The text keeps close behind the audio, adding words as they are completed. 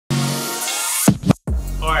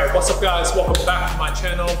Alright, what's up guys? Welcome back to my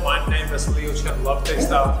channel. My name is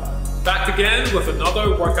Levitate. Back again with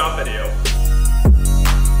another workout video.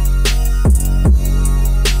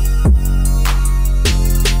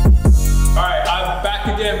 Alright, I'm back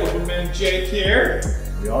again with my man Jake here.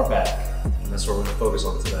 We are back, and that's what we're gonna focus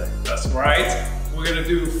on today. That's right. We're gonna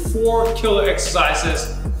do 4 killer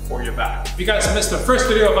exercises for your back. If you guys missed the first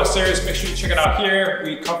video of our series, make sure you check it out here.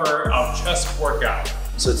 We cover our chest workout.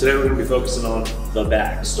 So today we're gonna be focusing on the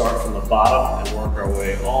back. Start from the bottom and work our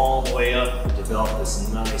way all the way up and develop this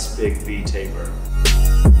nice big V taper.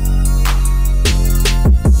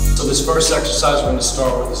 So this first exercise we're gonna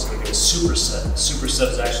start with is gonna be a superset. A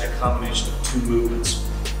superset is actually a combination of 2 movements,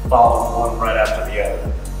 following one right after the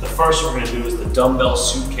other. The first we're gonna do is the dumbbell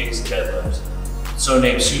suitcase deadlift. So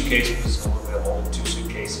named suitcase because we're gonna hold 2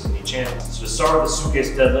 suitcases in each hand. So to start with the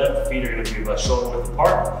suitcase deadlift, feet are gonna be about shoulder width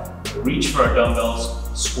apart. Reach for our dumbbells,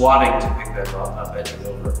 squatting to pick them up, bending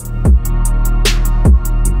over.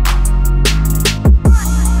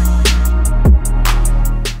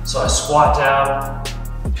 So I squat down,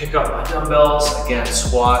 pick up my dumbbells, again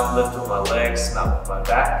squat, lift with my legs, not with my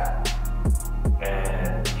back,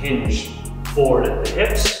 and hinge forward at the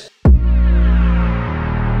hips.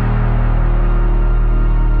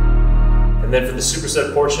 And then for the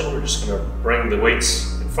superset portion, we're just gonna bring the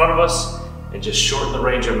weights in front of us and just shorten the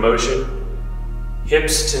range of motion,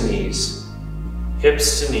 hips to knees,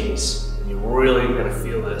 hips to knees. And you're really gonna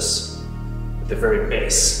feel this at the very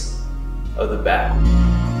base of the back.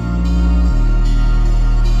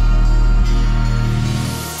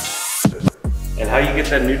 And how you get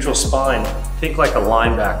that neutral spine, think like a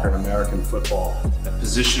linebacker in American football, that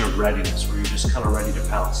position of readiness where you're just kind of ready to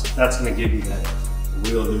pounce. That's gonna give you that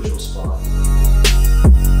real neutral spine.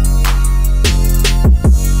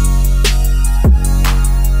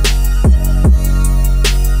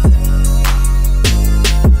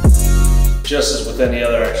 Just as with any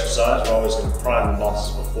other exercise, we're always going to prime the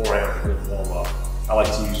muscles beforehand with a good warm-up. I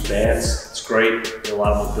like to use bands. It's great. Get a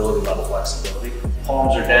lot of mobility, a lot of flexibility.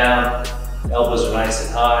 Palms are down, elbows are nice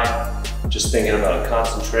and high. Just thinking about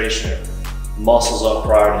concentration. Muscles up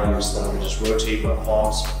prior to use. Then I'm going to just rotate my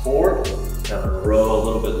palms forward. Then I'm going to row a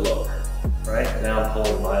little bit lower. Right? Now I'm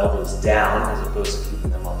pulling my elbows down as opposed to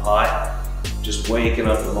keeping them up high. Just waking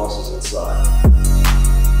up the muscles inside.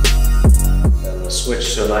 And we'll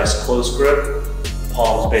switch to a nice close grip,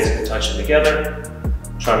 palms basically touching together,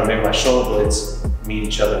 trying to make my shoulder blades meet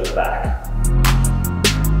each other in the back.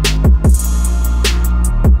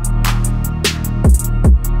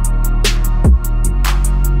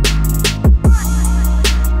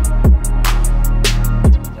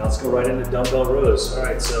 Now let's go right into dumbbell rows. All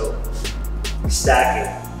right, so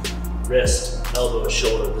stacking, wrist, elbow,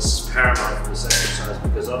 shoulder. This is paramount for this exercise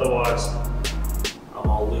because otherwise I'm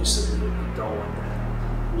all loose and don't want that.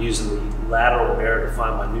 I'm using the lateral mirror to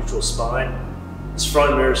find my neutral spine. This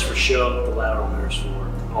front mirror is for show, the lateral mirror is for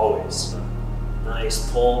work, always. Nice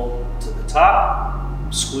pull to the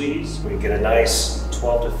top, squeeze. We get a nice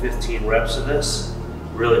 12 to 15 reps of this.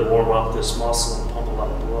 Really warm up this muscle and pump a lot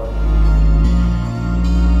of blood.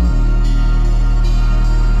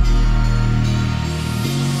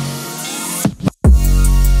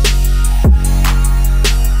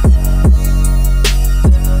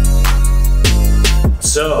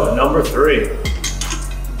 So, number 3,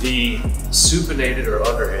 the supinated or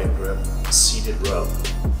underhand grip, seated row.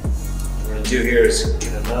 What we're gonna do here is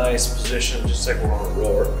get a nice position, just like we're on a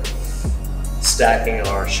rower, stacking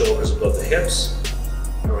our shoulders above the hips,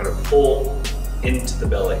 and we're gonna pull into the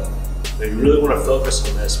belly. Now you really wanna focus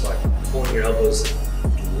on this by pulling your elbows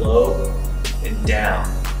low and down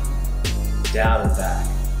and back.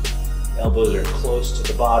 Elbows are close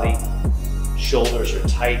to the body, shoulders are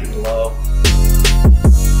tight and low.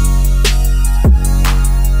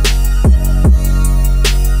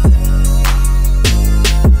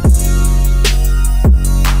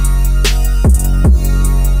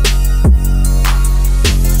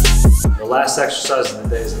 The last exercise of the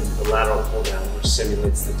day is the lateral pull down, which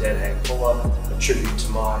simulates the dead hang pull up, a tribute to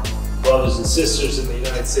my brothers and sisters in the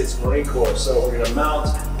United States Marine Corps. So we're gonna mount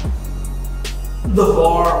the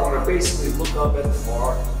bar. We're gonna basically look up at the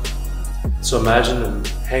bar. So imagine I'm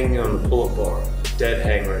hanging on the pull-up bar, dead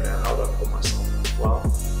hang right now. How do I pull myself up? Well,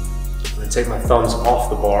 I'm gonna take my thumbs off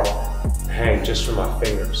the bar and hang just from my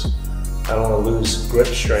fingers. I don't wanna lose grip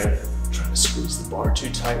strength. I'm trying to squeeze the bar too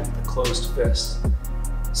tight with a closed fist.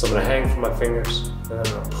 So I'm gonna hang from my fingers, and then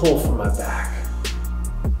I'm gonna pull from my back,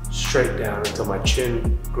 straight down until my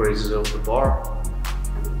chin grazes over the bar,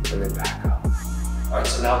 and then back up. All right,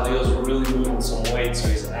 so now Leo's really moving some weight, so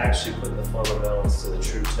he's actually putting the fundamentals to the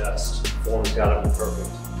true test. Form's gotta be perfect.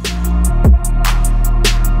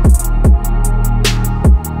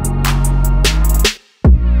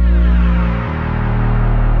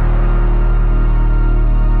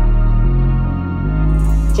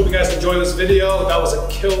 enjoyed this video. That was a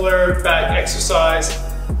killer back exercise.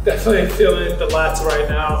 Definitely feeling the lats right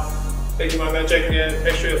now. Thank you, my man Jake, again.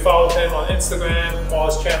 Make sure you follow him on Instagram, all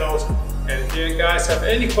his channels. And if you guys have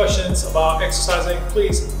any questions about exercising,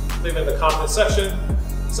 please leave in the comment section.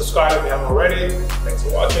 Subscribe if you haven't already. Thanks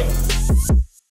for watching.